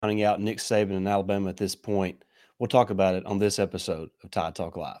counting out Nick Saban and Alabama at this point? We'll talk about it on this episode of Tide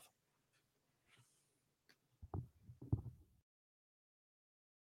Talk Live.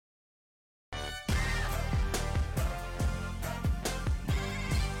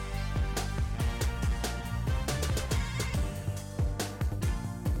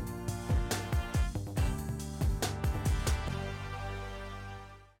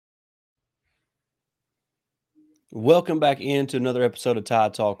 Welcome back into another episode of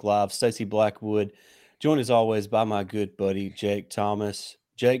Tide Talk Live. Stacey Blackwood, joined as always by my good buddy Jake Thomas.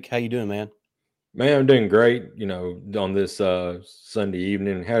 Jake, how you doing, man? Man, I'm doing great. On this Sunday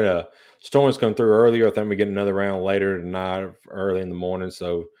evening, had a storms come through earlier. I think we get another round later tonight, early in the morning.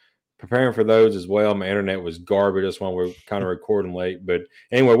 So preparing for those as well. My internet was garbage. That's why we're kind of recording late. But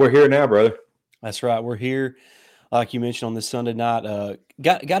anyway, we're here now, brother. That's right. We're here, like you mentioned, on this Sunday night.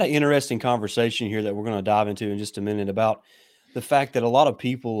 Got an interesting conversation here that we're going to dive into in just a minute about the fact that a lot of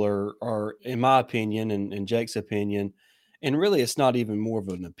people are in my opinion and Jake's opinion, and really it's not even more of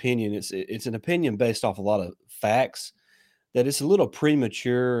an opinion. It's an opinion based off a lot of facts, that it's a little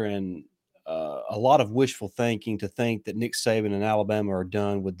premature and a lot of wishful thinking to think that Nick Saban and Alabama are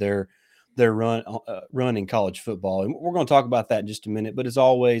done with their run in college football. And we're going to talk about that in just a minute. But as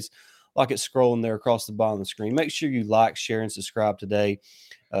always, like it's scrolling there across the bottom of the screen, make sure you like, share, and subscribe today.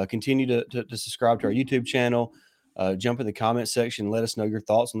 Continue to subscribe to our YouTube channel. Jump in the comment section and let us know your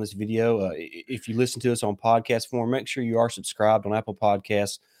thoughts on this video. If you listen to us on podcast form, make sure you are subscribed on Apple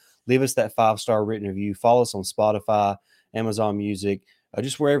Podcasts. Leave us that 5-star written review. Follow us on Spotify, Amazon Music,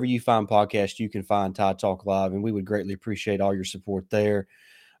 just wherever you find podcasts, you can find Tide Talk Live, and we would greatly appreciate all your support there.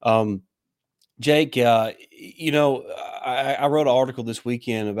 Jake, I wrote an article this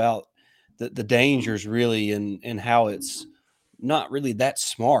weekend about the dangers really and how it's not really that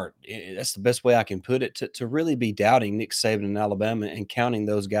smart. That's the best way I can put it, to really be doubting Nick Saban in Alabama and counting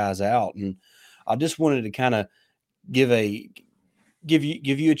those guys out. And I just wanted to kind of give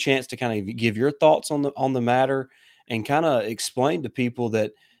you a chance to kind of give your thoughts on the matter and kind of explain to people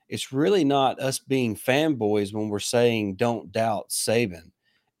that it's really not us being fanboys when we're saying don't doubt Saban.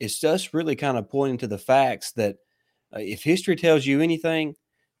 It's just really kind of pointing to the facts that if history tells you anything,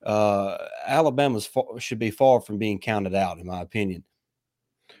 Alabama should be far from being counted out, in my opinion.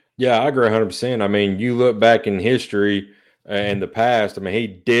 Yeah, I agree 100%. I mean, you look back in history in the past. I mean, he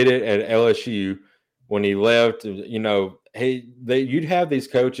did it at LSU when he left. You'd have these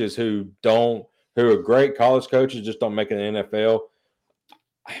coaches who are great college coaches, just don't make it in the NFL.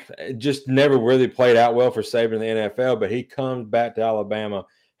 It just never really played out well for Saban in the NFL, but he comes back to Alabama.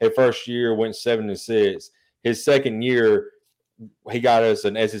 His first year went 7-6. His second year, he got us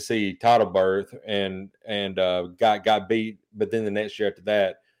an SEC title berth and got beat. But then the next year after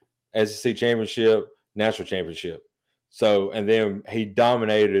that, SEC championship, national championship. So, and then he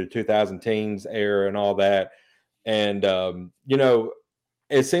dominated the 2010s era and all that. And,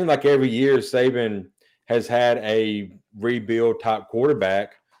 it seemed like every year Saban has had a rebuild type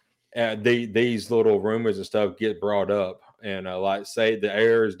quarterback. These little rumors and stuff get brought up. And like say the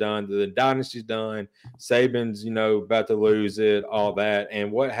era is done, the dynasty's done, Saban's, about to lose it, all that.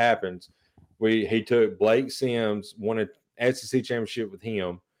 And what happens? He took Blake Sims, won an SEC championship with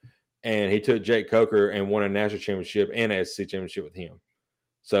him, and he took Jake Coker and won a national championship and an SEC championship with him.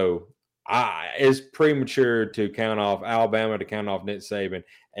 So it's premature to count off Alabama, to count off Nick Saban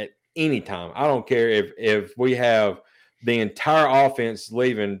at any time. I don't care if we have the entire offense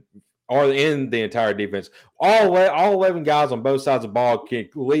leaving or in the entire defense. All 11 guys on both sides of the ball can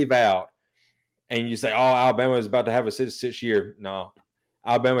leave out, and you say, oh, Alabama is about to have a 6 year. No,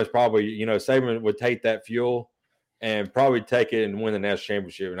 Alabama is probably, Saban would take that fuel and probably take it and win the national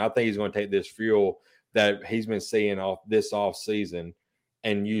championship. And I think he's going to take this fuel that he's been seeing off season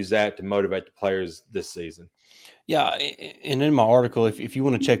and use that to motivate the players this season. Yeah, and in my article, if you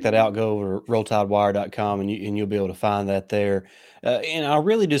want to check that out, go over to rolltidewire.com and you'll be able to find that there. And I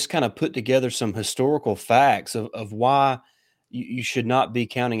really just kind of put together some historical facts of why you should not be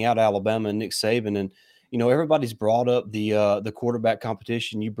counting out Alabama and Nick Saban. And everybody's brought up the quarterback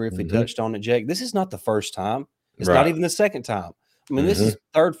competition. You briefly touched on it, Jake. This is not the first time. It's not even the second time. I mean, this is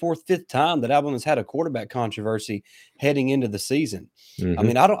third, fourth, fifth time that Alabama's had a quarterback controversy heading into the season. I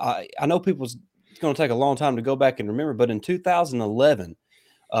mean, I know it's going to take a long time to go back and remember, but in 2011,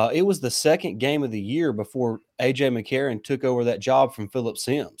 it was the second game of the year before A.J. McCarron took over that job from Phillip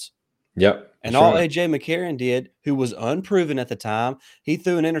Sims. Yep. And all A.J. McCarron did, who was unproven at the time, he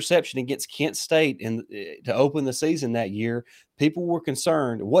threw an interception against Kent State to open the season that year. People were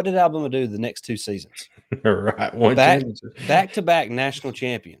concerned. What did Alabama do the next two seasons? Right. Back-to-back national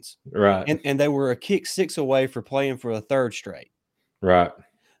champions. Right. And they were a kick 6 away for playing for a third straight. Right.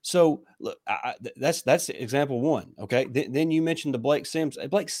 So look, that's example one. Okay, then you mentioned the Blake Sims.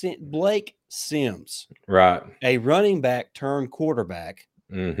 Blake Sims, Right. a running back turned quarterback,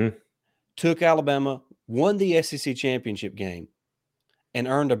 Mm-hmm. took Alabama, won the SEC championship game, and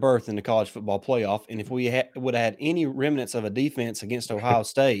earned a berth in the college football playoff. And if we would have had any remnants of a defense against Ohio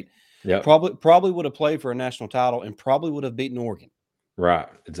State, Yep. probably would have played for a national title and probably would have beaten Oregon. Right.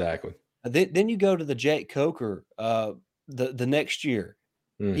 Exactly. Then you go to the Jake Coker the next year.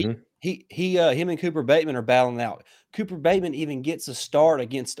 Mm-hmm. Him and Cooper Bateman are battling out. Cooper Bateman even gets a start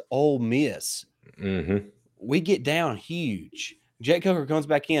against Ole Miss. Mm-hmm. We get down huge. Jake Coker comes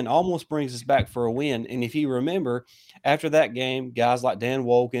back in, almost brings us back for a win. And if you remember, after that game, guys like Dan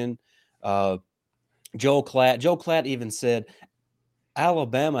Wolken, Joel Klatt even said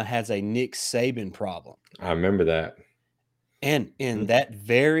Alabama has a Nick Saban problem. I remember that. And in that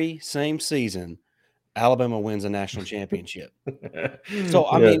very same season, Alabama wins a national championship. So,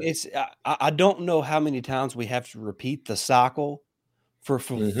 I Yeah. mean, I don't know how many times we have to repeat the cycle for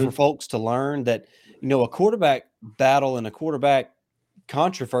Mm-hmm. folks to learn that, a quarterback battle and a quarterback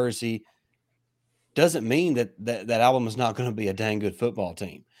controversy doesn't mean that Alabama's not going to be a dang good football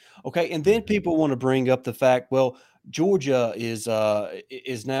team. Okay, and then people want to bring up the fact, well, Georgia is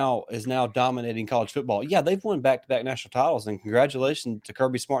now dominating college football. Yeah, they've won back-to-back national titles, and congratulations to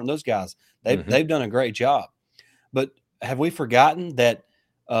Kirby Smart and those guys. Mm-hmm. They've done a great job. But have we forgotten that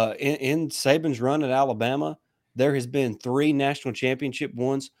in Saban's run at Alabama, there has been 3 national championship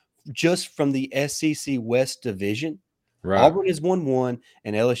ones just from the SEC West Division? Right. Auburn has won 1,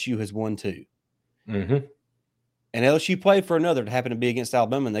 and LSU has won 2. Mm-hmm. And LSU played for another that happened to be against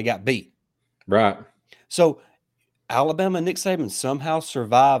Alabama, and they got beat. Right. So Alabama and Nick Saban somehow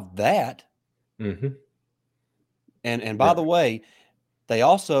survived that. Mm-hmm. And by Yeah. the way, they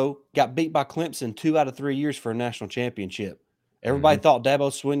also got beat by Clemson 2 out of 3 years for a national championship. Everybody Mm-hmm. thought Dabo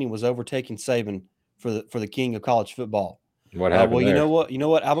Swinney was overtaking Saban for the king of college football. What Well, happened you there? know what? You know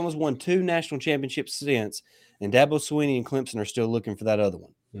what? Alabama's won 2 national championships since, and Dabo Swinney and Clemson are still looking for that other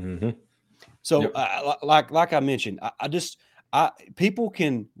one. Mm-hmm. So, Yep. like I mentioned, people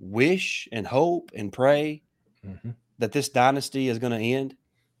can wish and hope and pray Mm-hmm. that this dynasty is going to end,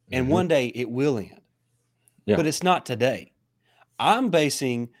 and Mm-hmm. one day it will end. Yeah. But it's not today. I'm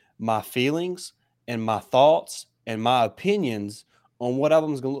basing my feelings and my thoughts and my opinions on what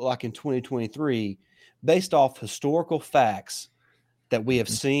Alabama's going to look like in 2023 based off historical facts that we have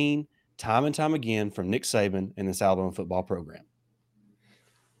Mm-hmm. seen time and time again from Nick Saban and this Alabama football program.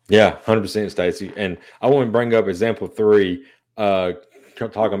 Yeah, 100%, Stacy. And I want to bring up example 3,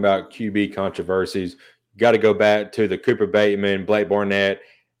 talking about QB controversies. Got to go back to the Cooper Bateman, Blake Barnett.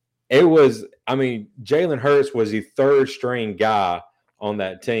 It was, I mean, Jalen Hurts was the 3rd string guy on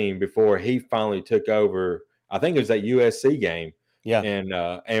that team before he finally took over. I think it was that USC game. Yeah.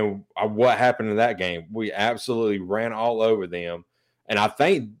 And what happened in that game? We absolutely ran all over them. And I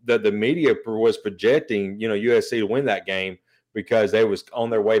think that the media was projecting, USC to win that game because they was on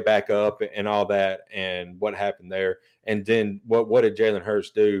their way back up and all that. And what happened there? And then what did Jalen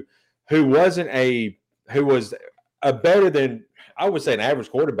Hurts do? Who was a better than, I would say, an average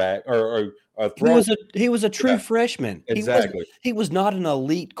quarterback or a throw. He was a true freshman. Exactly. He was not an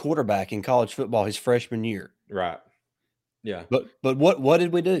elite quarterback in college football his freshman year. Right. Yeah. But what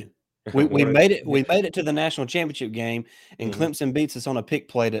did we do? We made it to the national championship game, and Mm-hmm. Clemson beats us on a pick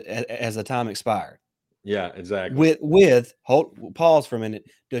play as the time expired. Yeah, exactly. Pause for a minute,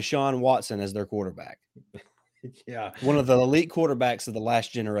 Deshaun Watson as their quarterback. Yeah. One of the elite quarterbacks of the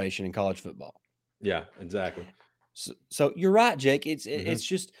last generation in college football. Yeah, exactly. So you're right, Jake. It's Mm-hmm.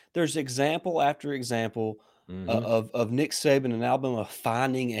 just there's example after example Mm-hmm. of Nick Saban and Alabama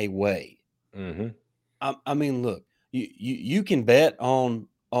finding a way. Mm-hmm. I mean, look, you can bet on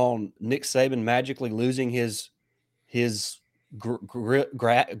Nick Saban magically losing his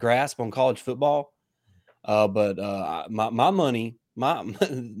grasp on college football. But my money,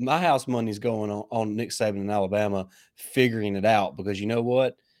 my house money is going on Nick Saban in Alabama figuring it out, because you know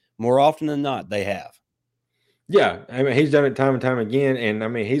what? More often than not, they have. Yeah, I mean, he's done it time and time again, and I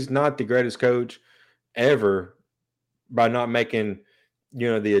mean, he's not the greatest coach ever by not making,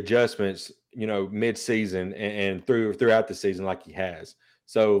 the adjustments, mid-season and throughout the season like he has.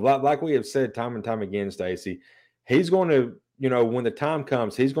 So, like we have said time and time again, Stacy, he's going to, when the time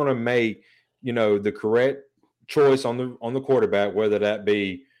comes, he's going to make, the correct choice on the quarterback, whether that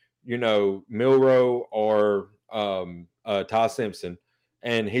be, Milrow or Ty Simpson,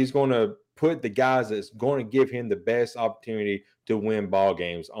 and he's going to put the guys that's going to give him the best opportunity to win ball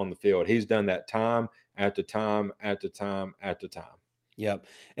games on the field. He's done that time after time after time after time. Yep.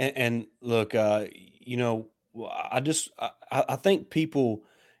 And look, I think people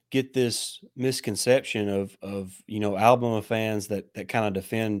get this misconception of Alabama fans that kind of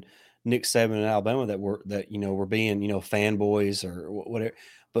defend Nick Saban in Alabama we're being fanboys or whatever.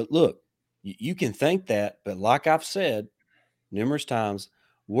 But look, you can think that, but like I've said numerous times,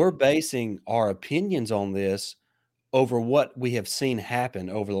 we're basing our opinions on this over what we have seen happen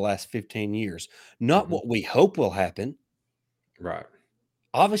over the last 15 years, not Mm-hmm. what we hope will happen. Right.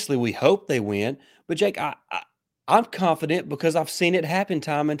 Obviously, we hope they win, but Jake, I'm confident because I've seen it happen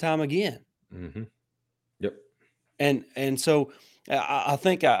time and time again. Mm-hmm. Yep. And so I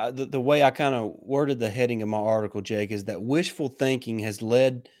think the way I kind of worded the heading of my article, Jake, is that wishful thinking has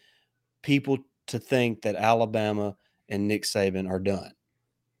led people to think that Alabama and Nick Saban are done.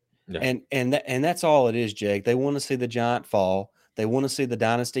 Yeah. And that's all it is, Jake. They want to see the giant fall. They want to see the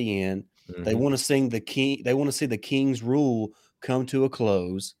dynasty end. They Mm-hmm. want to sing the king. They want to see the king's rule come to a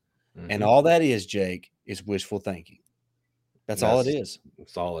close. And Mm-hmm. all that is, Jake, is wishful thinking. That's all it That's is.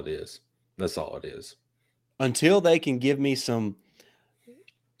 that's all it is. That's all it is. Until they can give me some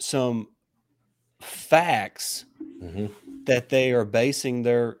facts Mm-hmm. that they are basing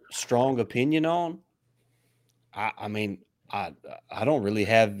their strong opinion on, I mean, I don't really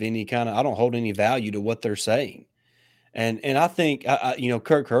have any I don't hold any value to what they're saying. And I think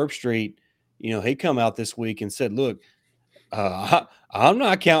Kirk Herbstreit, he come out this week and said, "Look, I'm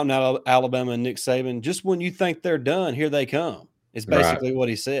not counting out Alabama and Nick Saban. Just when you think they're done, here they come." Is Right. basically what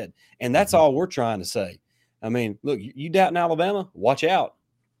he said, and that's Mm-hmm. all we're trying to say. I mean, look, you doubting Alabama? Watch out!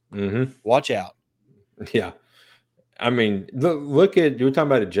 Mm-hmm. Watch out! Yeah. I mean, look at you're talking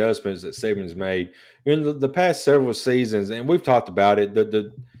about adjustments that Saban's made in the past several seasons, and we've talked about it.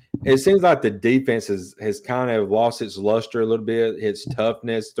 It seems like the defense has kind of lost its luster a little bit, its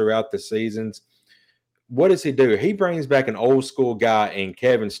toughness throughout the seasons. What does he do? He brings back an old school guy in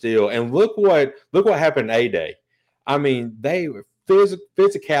Kevin Steele, and look what happened A Day. I mean,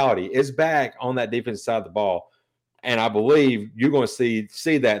 physicality is back on that defensive side of the ball. And I believe you're going to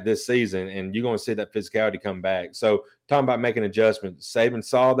see that this season, and you're going to see that physicality come back. So, talking about making adjustments, Saban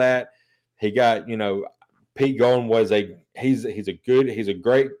saw that. He got, Pete Golden he's a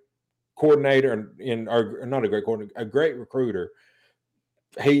great coordinator or not a great coordinator, a great recruiter.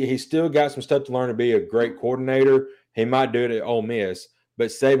 He still got some stuff to learn to be a great coordinator. He might do it at Ole Miss, but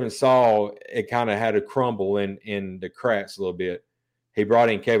Saban saw it kind of had a crumble in the cracks a little bit. He brought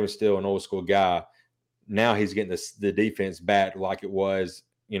in Kevin Steele, an old school guy. Now he's getting the defense back like it was,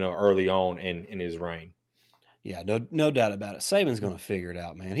 early on in his reign. Yeah, no doubt about it. Saban's going to figure it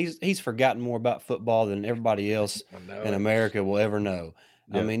out, man. He's forgotten more about football than everybody else in America will ever know.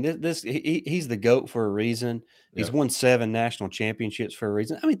 Yeah. I mean, he's the GOAT for a reason. He's won 7 national championships for a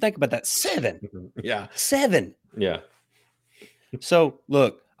reason. I mean, think about that, 7. Yeah, 7. Yeah. So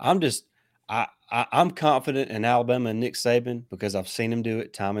look, I'm confident in Alabama and Nick Saban because I've seen him do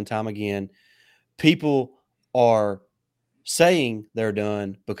it time and time again. People are saying they're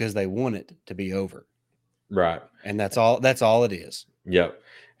done because they want it to be over. Right. And that's all it is. Yep.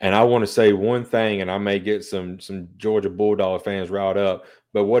 And I want to say one thing, and I may get some Georgia Bulldog fans riled up,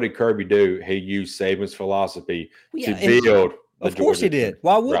 but what did Kirby do? He used Saban's philosophy to build the Of course Georgia he did. team.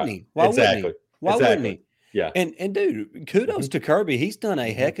 Why wouldn't he? Why wouldn't he? Why wouldn't he? Yeah. And dude, kudos to Kirby. He's done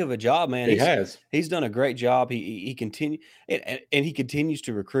a heck of a job, man. He's done a great job. He continues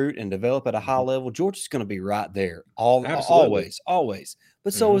to recruit and develop at a high level. Georgia's going to be right there, always.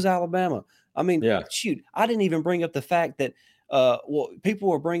 But so is Alabama. I mean, shoot, I didn't even bring up the fact that people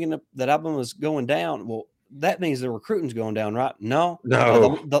were bringing up that Alabama was going down. Well, that means the recruiting's going down, right? No.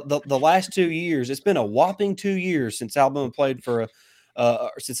 The last 2 years, it's been a whopping 2 years since Alabama played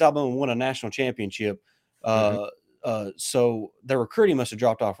since Alabama won a national championship. So their recruiting must have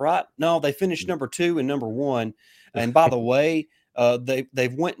dropped off, right? No, they finished number 2 and number 1. And by the way,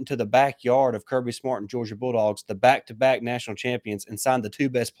 they've went into the backyard of Kirby Smart and Georgia Bulldogs, the back-to-back national champions, and signed the 2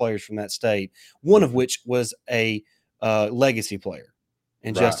 best players from that state, one of which was a legacy player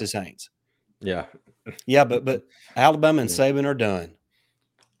in Justice Haynes. Yeah. Yeah, but Alabama and Saban are done.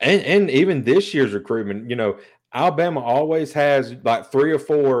 And even this year's recruitment, Alabama always has like 3 or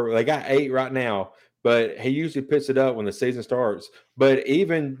 4. They got 8 right now, but he usually picks it up when the season starts. But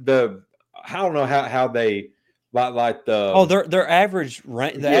even I don't know how they like their average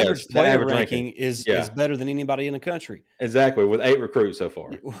average player ranking is better than anybody in the country. Exactly, with 8 recruits so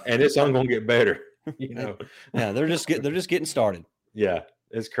far, and it's only going to get better. Yeah, they're just getting started. Yeah,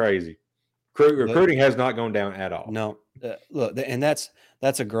 it's crazy. Recruiting has not gone down at all. No, look, and that's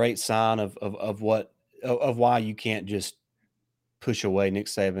a great sign of why you can't just push away Nick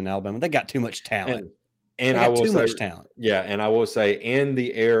Saban, Alabama. They got too much talent. And I will say, much talent. Yeah, and I will say, in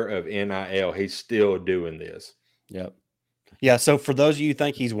the era of NIL, he's still doing this. Yep. Yeah. So for those of you who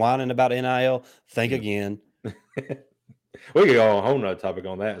think he's whining about NIL, think Yeah. again. We could go on a whole nother topic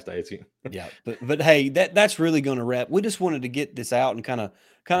on that, Stacey. Yeah, but hey, that's really going to wrap. We just wanted to get this out and kind of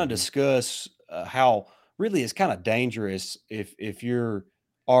Mhm. discuss how really it's kind of dangerous if you're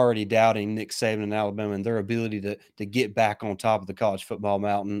already doubting Nick Saban and Alabama and their ability to get back on top of the college football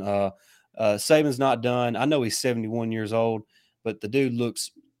mountain. Saban's not done. I know he's 71 years old, but the dude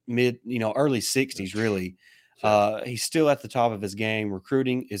looks early 60s really. Yeah. He's still at the top of his game.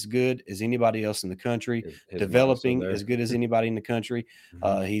 Recruiting is good as anybody else in the country. His mindset Developing there. as good as anybody in the country.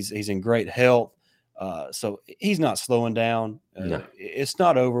 Mhm. He's in great health. So he's not slowing down. No. It's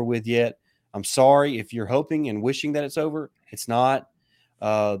not over with yet. I'm sorry if you're hoping and wishing that it's over. It's not.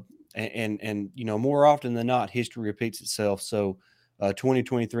 Uh, more often than not, history repeats itself. So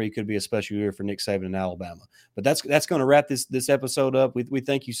 2023 could be a special year for Nick Saban in Alabama. But that's going to wrap this episode up. We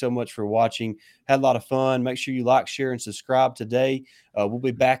thank you so much for watching. Had a lot of fun. Make sure you like, share, and subscribe today. We'll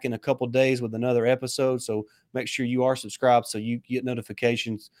be back in a couple days with another episode. So make sure you are subscribed so you get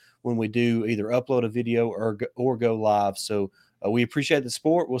notifications when we do either upload a video or go live. So we appreciate the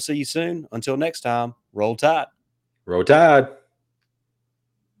support. We'll see you soon. Until next time, roll tide. Roll Tide.